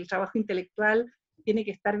pienso que el trabajo intelectual tiene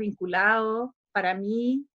que estar vinculado, para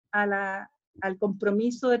mí, al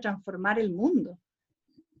compromiso de transformar el mundo.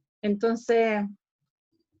 Entonces,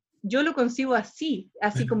 yo lo concibo así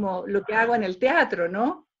como lo que hago en el teatro,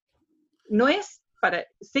 ¿no? No es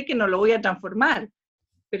sé que no lo voy a transformar,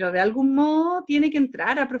 pero de algún modo tiene que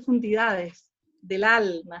entrar a profundidades del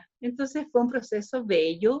alma. Entonces fue un proceso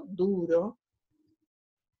bello, duro,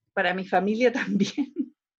 para mi familia también.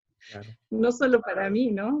 Claro. No solo para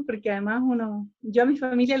mí, ¿no? Porque además yo a mi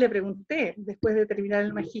familia le pregunté, después de terminar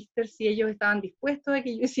el magíster, si ellos estaban dispuestos a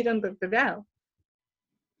que yo hiciera un doctorado,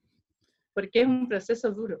 porque es un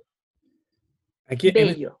proceso duro, Aquí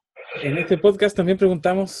bello, en este podcast también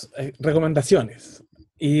preguntamos recomendaciones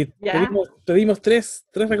y ¿ya? te dimos tres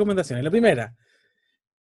recomendaciones. La primera,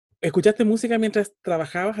 ¿escuchaste música mientras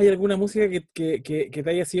trabajabas? ¿Hay alguna música que te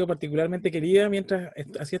haya sido particularmente querida mientras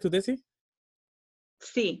hacías tu tesis?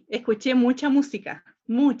 Sí, escuché mucha música,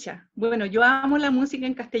 mucha. Bueno, yo amo la música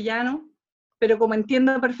en castellano, pero como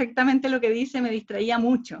entiendo perfectamente lo que dice, me distraía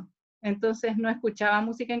mucho. Entonces no escuchaba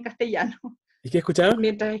música en castellano ¿Y qué escuchabas?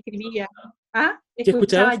 mientras escribía. Ah, ¿Qué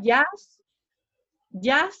escuchaba escuchabas?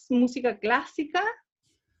 jazz, música clásica,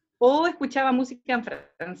 o escuchaba música en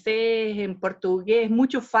francés, en portugués,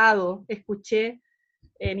 mucho fado, escuché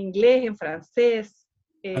en inglés, en francés.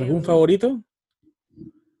 ¿Algún Eh, favorito?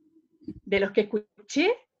 de los que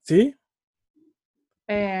escuché, ¿Sí?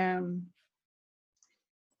 eh,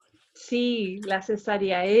 sí, la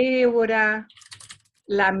Cesárea Évora,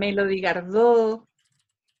 la Melody Gardot,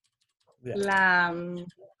 Ya. la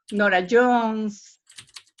Nora Jones,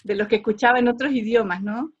 de los que escuchaba en otros idiomas,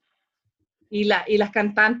 ¿no? Y las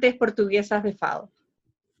cantantes portuguesas de fado,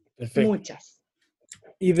 Perfecto. muchas.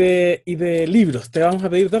 Y de libros, te vamos a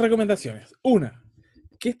pedir dos recomendaciones. Una,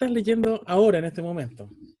 ¿qué estás leyendo ahora en este momento?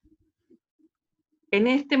 En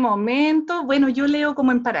este momento, bueno, yo leo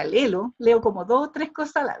como en paralelo, leo como 2 o 3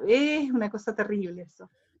 cosas a la vez, una cosa terrible eso.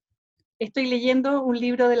 Estoy leyendo un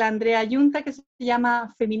libro de la Andrea Ayunta que se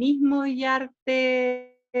llama Feminismo y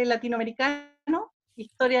Arte Latinoamericano,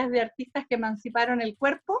 historias de artistas que emanciparon el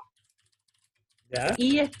cuerpo. ¿Ya?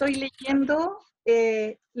 Y estoy leyendo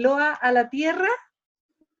Loa a la Tierra,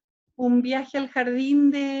 un viaje al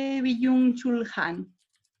jardín de Byung-Chul Han.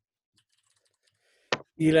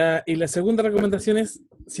 Y la segunda recomendación es,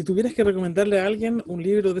 si tuvieras que recomendarle a alguien un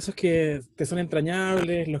libro de esos que te son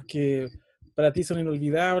entrañables, los que para ti son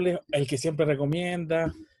inolvidables, el que siempre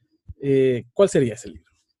recomienda, ¿cuál sería ese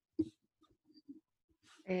libro?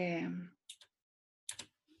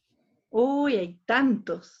 Hay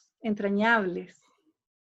tantos entrañables.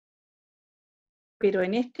 Pero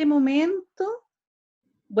en este momento,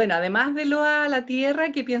 bueno, además de Loa a la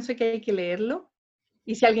Tierra, que pienso que hay que leerlo,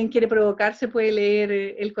 y si alguien quiere provocarse puede leer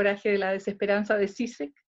El coraje de la desesperanza de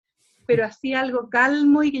Zizek, pero así algo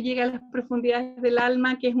calmo y que llegue a las profundidades del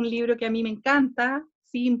alma, que es un libro que a mí me encanta,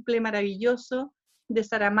 simple, maravilloso, de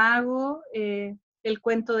Saramago, El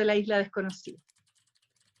cuento de la isla desconocida.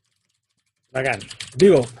 Bacán.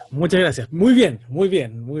 Digo, muchas gracias. Muy bien, muy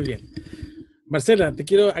bien, muy bien. Marcela, te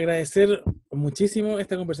quiero agradecer muchísimo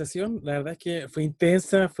esta conversación. La verdad es que fue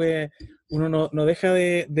intensa, uno no deja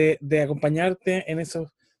de acompañarte en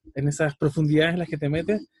esas profundidades en las que te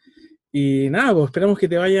metes. Y nada, pues esperamos que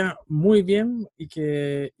te vaya muy bien y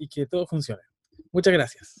que todo funcione. Muchas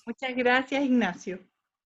gracias. Muchas gracias, Ignacio.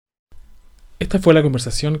 Esta fue la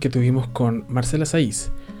conversación que tuvimos con Marcela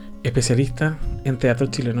Saiz, especialista en teatro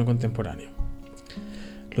chileno contemporáneo.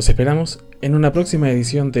 Los esperamos en una próxima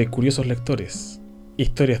edición de Curiosos Lectores,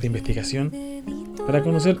 historias de investigación, para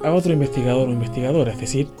conocer a otro investigador o investigadora, es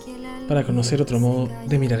decir, para conocer otro modo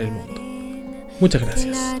de mirar el mundo. Muchas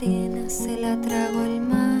gracias. La arena se la tragó el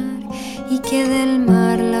mar y que del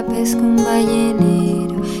mar la pesca un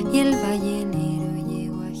ballenero y el ballenero